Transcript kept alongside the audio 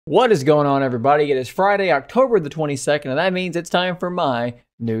What is going on, everybody? It is Friday, October the 22nd, and that means it's time for my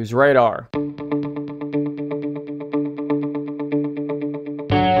News Radar.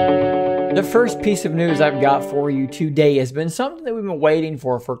 The first piece of news I've got for you today has been something that we've been waiting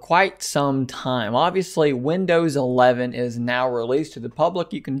for quite some time. Obviously, Windows 11 is now released to the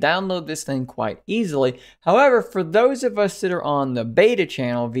public. You can download this thing quite easily. However, for those of us that are on the beta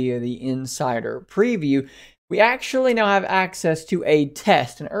channel via the Insider Preview, we actually now have access to an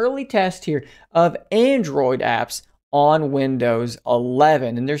early test here of Android apps on Windows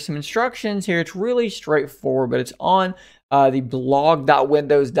 11. And there's some instructions here. It's really straightforward, but it's on the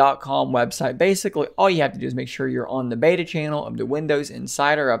blog.windows.com website. Basically, all you have to do is make sure you're on the beta channel of the Windows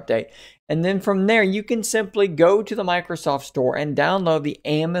Insider Update. And then from there, you can simply go to the Microsoft Store and download the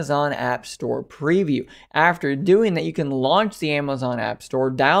Amazon App Store preview. After doing that, you can launch the Amazon App Store,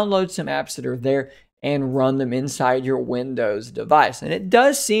 download some apps that are there, and run them inside your Windows device. And it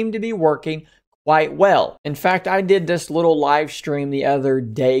does seem to be working quite well. In fact, I did this little live stream the other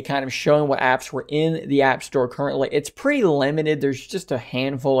day kind of showing what apps were in the App Store currently. It's pretty limited. There's just a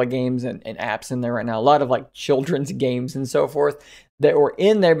handful of games and apps in there right now. A lot of like children's games and so forth that were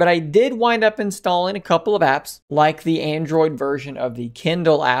in there. But I did wind up installing a couple of apps like the Android version of the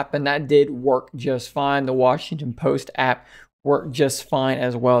Kindle app, and that did work just fine. The Washington Post app worked just fine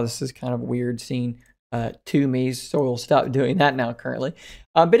as well. This is kind of weird seeing to me, so we'll stop doing that now currently.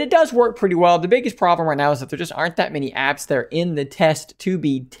 But it does work pretty well. The biggest problem right now is that there just aren't that many apps that are in the test to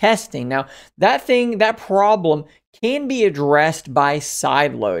be testing. Now, that problem can be addressed by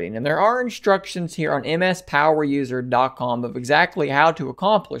sideloading. And there are instructions here on mspoweruser.com of exactly how to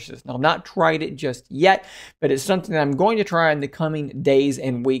accomplish this. Now, I've not tried it just yet, but it's something that I'm going to try in the coming days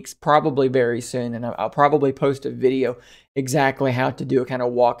and weeks, probably very soon. And I'll probably post a video exactly how to do it, kind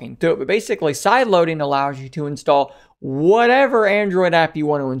of walking through it. But basically, sideloading allows you to install whatever Android app you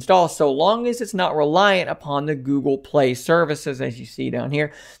want to install, so long as it's not reliant upon the Google Play services, as you see down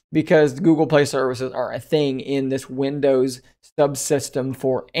here, because the Google Play services are a thing in this Windows subsystem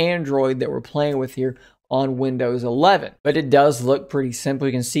for Android that we're playing with here on Windows 11. But it does look pretty simple.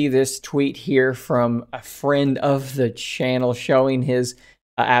 You can see this tweet here from a friend of the channel showing his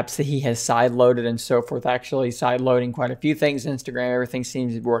apps that he has sideloaded and so forth. Actually sideloading quite a few things. Instagram, everything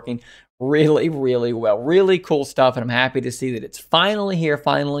seems to be working really, really well. Really cool stuff, and I'm happy to see that it's finally here,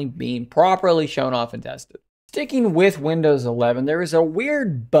 finally being properly shown off and tested. Sticking with Windows 11, there is a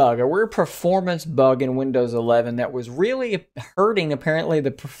weird performance bug in Windows 11 that was really hurting, apparently,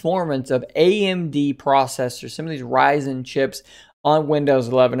 the performance of AMD processors, some of these Ryzen chips on Windows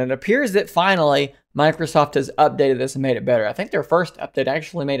 11. It appears that finally Microsoft has updated this and made it better. I think their first update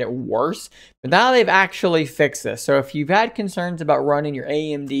actually made it worse, but now they've actually fixed this. So if you've had concerns about running your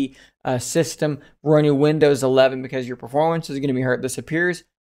AMD system, running Windows 11 because your performance is going to be hurt, this appears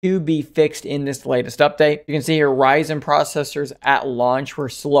to be fixed in this latest update. You can see here Ryzen processors at launch were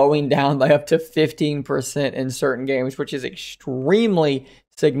slowing down by up to 15% in certain games, which is extremely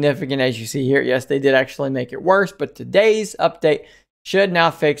significant, as you see here. Yes, they did actually make it worse, but today's update should now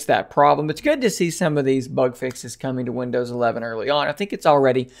fix that problem. It's good to see some of these bug fixes coming to Windows 11 early on. I think it's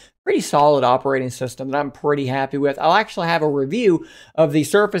already pretty solid operating system that I'm pretty happy with. I'll actually have a review of the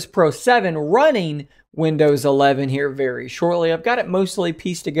Surface Pro 7 running Windows 11 here very shortly. I've got it mostly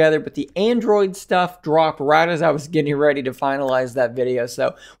pieced together, but the Android stuff dropped right as I was getting ready to finalize that video.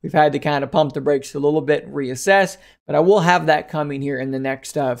 So we've had to kind of pump the brakes a little bit, reassess, but I will have that coming here in the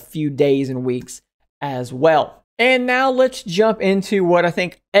next few days and weeks as well. And now let's jump into what I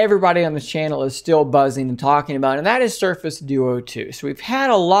think everybody on this channel is still buzzing and talking about, and that is Surface Duo 2. So we've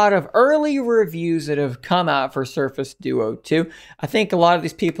had a lot of early reviews that have come out for Surface Duo 2. I think a lot of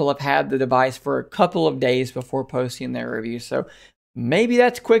these people have had the device for a couple of days before posting their review, so maybe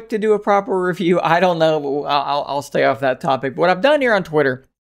that's quick to do a proper review. I don't know, but I'll stay off that topic. But what I've done here on Twitter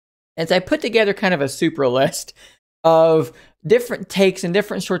is I put together kind of a super list of different takes and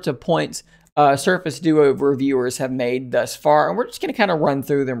different sorts of points Surface Duo reviewers have made thus far, and we're just going to kind of run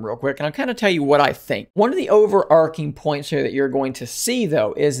through them real quick, and I'll kind of tell you what I think. One of the overarching points here that you're going to see,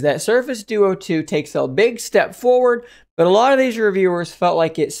 though, is that Surface Duo 2 takes a big step forward, but a lot of these reviewers felt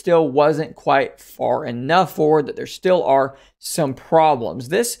like it still wasn't quite far enough forward, that there still are some problems.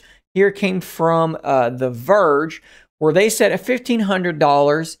 This here came from The Verge, where they said at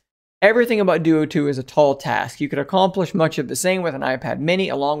 $1,500, everything about Duo 2 is a tall task. You could accomplish much of the same with an iPad mini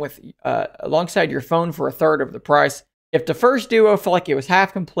alongside your phone for a third of the price. If the first Duo felt like it was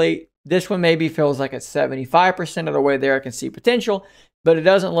half complete, this one maybe feels like it's 75% of the way there. I can see potential, but it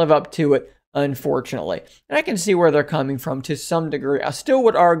doesn't live up to it unfortunately. And I can see where they're coming from to some degree. I still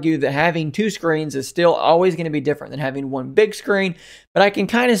would argue that having two screens is still always going to be different than having one big screen, but I can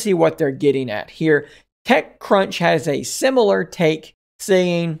kind of see what they're getting at here. TechCrunch has a similar take,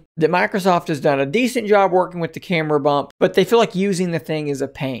 saying that Microsoft has done a decent job working with the camera bump, but they feel like using the thing is a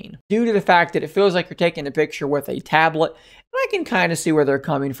pain due to the fact that it feels like you're taking a picture with a tablet. And I can kind of see where they're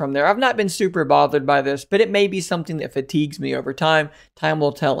coming from there. I've not been super bothered by this, but it may be something that fatigues me over time. Time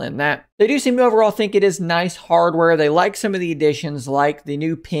will tell in that. They do seem to overall think it is nice hardware. They like some of the additions, like the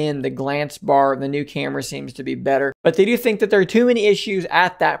new pen, the glance bar, the new camera seems to be better. But they do think that there are too many issues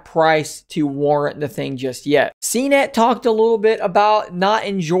at that price to warrant the thing just yet. CNET talked a little bit about not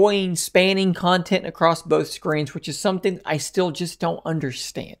enjoying spanning content across both screens, which is something I still just don't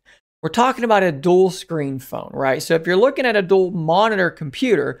understand. We're talking about a dual screen phone, right? So if you're looking at a dual monitor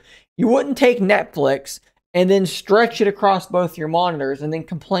computer, you wouldn't take Netflix and then stretch it across both your monitors and then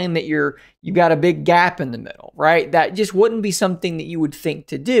complain that you've got a big gap in the middle, right? That just wouldn't be something that you would think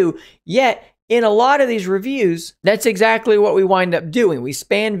to do. Yet, in a lot of these reviews, that's exactly what we wind up doing. We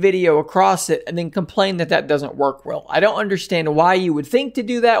span video across it and then complain that that doesn't work well. I don't understand why you would think to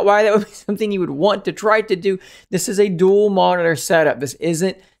do that, why that would be something you would want to try to do. This is a dual monitor setup. This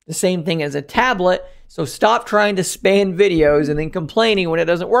isn't the same thing as a tablet. So stop trying to span videos and then complaining when it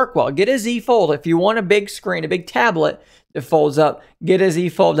doesn't work well. Get a Z Fold. If you want a big screen, a big tablet that folds up, get a Z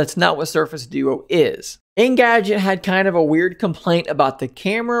Fold. That's not what Surface Duo is. Engadget had kind of a weird complaint about the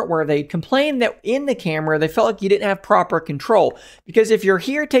camera, where they complained that in the camera, they felt like you didn't have proper control. Because if you're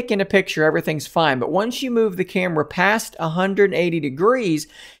here taking a picture, everything's fine. But once you move the camera past 180 degrees,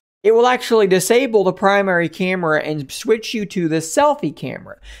 it will actually disable the primary camera and switch you to the selfie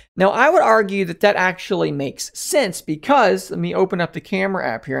camera. Now, I would argue that that actually makes sense because, let me open up the camera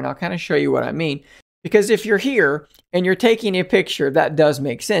app here and I'll kind of show you what I mean. Because if you're here and you're taking a picture, that does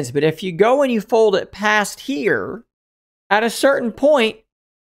make sense. But if you go and you fold it past here, at a certain point,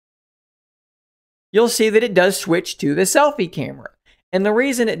 you'll see that it does switch to the selfie camera. And the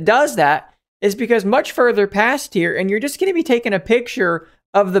reason it does that is because much further past here, and you're just going to be taking a picture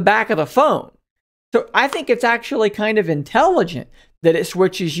of the back of the phone. So I think it's actually kind of intelligent that it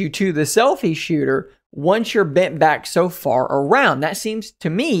switches you to the selfie shooter once you're bent back so far around. That seems to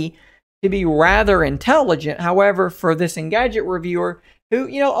me to be rather intelligent. However, for this Engadget reviewer, who,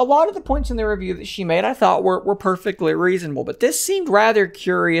 a lot of the points in the review that she made I thought were perfectly reasonable, but this seemed rather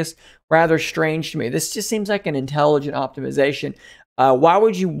curious, rather strange to me. This just seems like an intelligent optimization. Why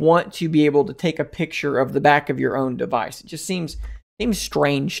would you want to be able to take a picture of the back of your own device? It just seems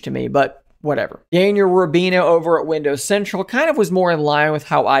strange to me, but whatever. Daniel Rubino over at Windows Central kind of was more in line with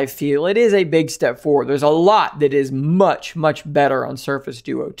how I feel. It is a big step forward. There's a lot that is much, much better on Surface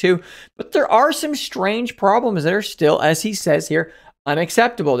Duo 2, but there are some strange problems that are still, as he says here,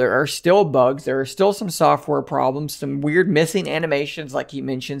 unacceptable. There are still bugs. There are still some software problems, some weird missing animations like he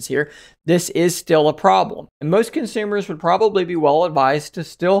mentions here. This is still a problem. And most consumers would probably be well advised to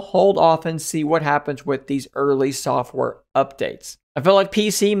still hold off and see what happens with these early software updates. I feel like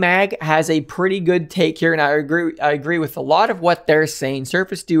PC Mag has a pretty good take here, and I agree with a lot of what they're saying.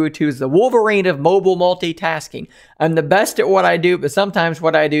 Surface Duo 2 is the Wolverine of mobile multitasking. I'm the best at what I do, but sometimes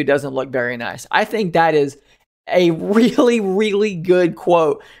what I do doesn't look very nice. I think that is a really, really good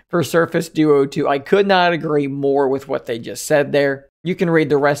quote for Surface Duo 2. I could not agree more with what they just said there. You can read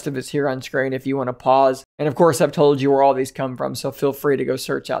the rest of this here on screen if you want to pause. And of course, I've told you where all these come from, so feel free to go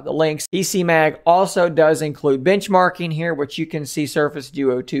search out the links. PC Mag also does include benchmarking here, which you can see Surface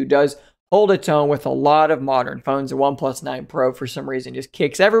Duo 2 does hold its own with a lot of modern phones. The OnePlus 9 Pro, for some reason, just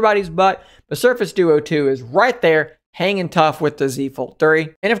kicks everybody's butt. But Surface Duo 2 is right there, hanging tough with the Z Fold 3.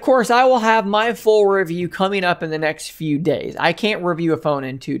 And of course, I will have my full review coming up in the next few days. I can't review a phone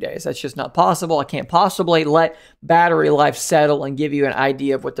in 2 days. That's just not possible. I can't possibly let battery life settle and give you an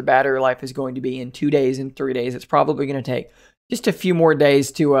idea of what the battery life is going to be in 2 days and 3 days. It's probably going to take just a few more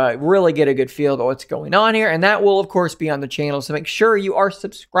days to really get a good feel about what's going on here. And that will, of course, be on the channel. So make sure you are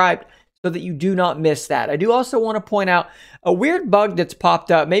subscribed so that you do not miss that. I do also want to point out a weird bug that's popped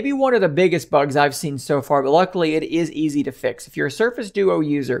up, maybe one of the biggest bugs I've seen so far, but luckily it is easy to fix. If you're a Surface Duo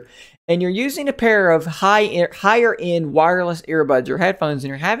user and you're using a pair of higher end wireless earbuds or headphones and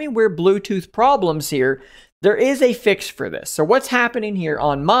you're having weird Bluetooth problems here, there is a fix for this. So what's happening here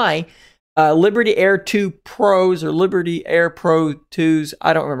on my Liberty Air 2 Pros or Liberty Air Pro 2s,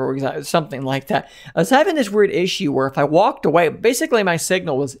 I don't remember exactly, something like that. I was having this weird issue where if I walked away, basically my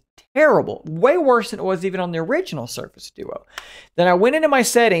signal was terrible, way worse than it was even on the original Surface Duo. Then I went into my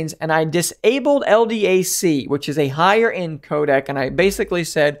settings and I disabled LDAC, which is a higher end codec, and I basically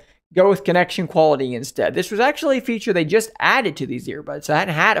said, go with connection quality instead. This was actually a feature they just added to these earbuds, so I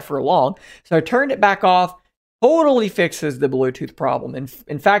hadn't had it for long. So I turned it back off. Totally fixes the Bluetooth problem.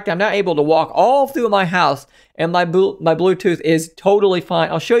 In fact, I'm now able to walk all through my house and my Bluetooth is totally fine.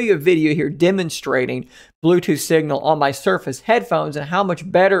 I'll show you a video here demonstrating Bluetooth signal on my Surface headphones and how much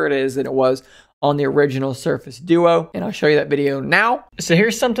better it is than it was on the original Surface Duo. And I'll show you that video now. So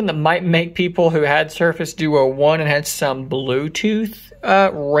here's something that might make people who had Surface Duo 1 and had some Bluetooth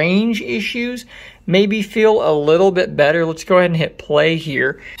range issues maybe feel a little bit better. Let's go ahead and hit play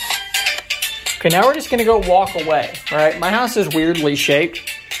here. Okay, now we're just gonna go walk away, all right? My house is weirdly shaped.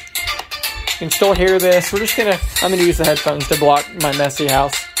 You can still hear this. I'm gonna use the headphones to block my messy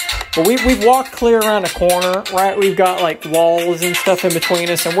house. But we've walked clear around a corner, right? We've got like walls and stuff in between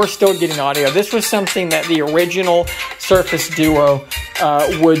us, and we're still getting audio. This was something that the original Surface Duo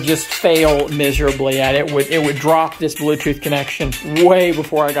would just fail miserably at. It would drop this Bluetooth connection way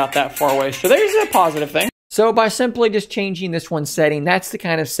before I got that far away. So there's a positive thing. So by simply just changing this one setting, that's the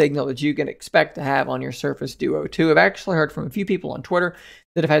kind of signal that you can expect to have on your Surface Duo 2. I've actually heard from a few people on Twitter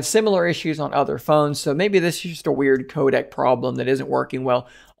that have had similar issues on other phones, so maybe this is just a weird codec problem that isn't working well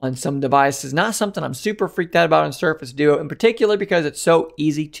on some devices. Not something I'm super freaked out about on Surface Duo, in particular because it's so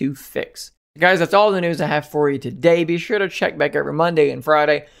easy to fix. Guys, that's all the news I have for you today. Be sure to check back every Monday and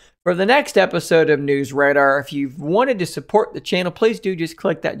Friday for the next episode of News Radar. If you've wanted to support the channel, please do just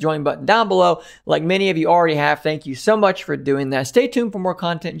click that join button down below. Like many of you already have, thank you so much for doing that. Stay tuned for more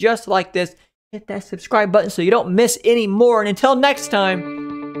content just like this. Hit that subscribe button so you don't miss any more. And until next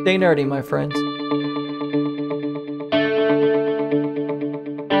time, stay nerdy, my friends.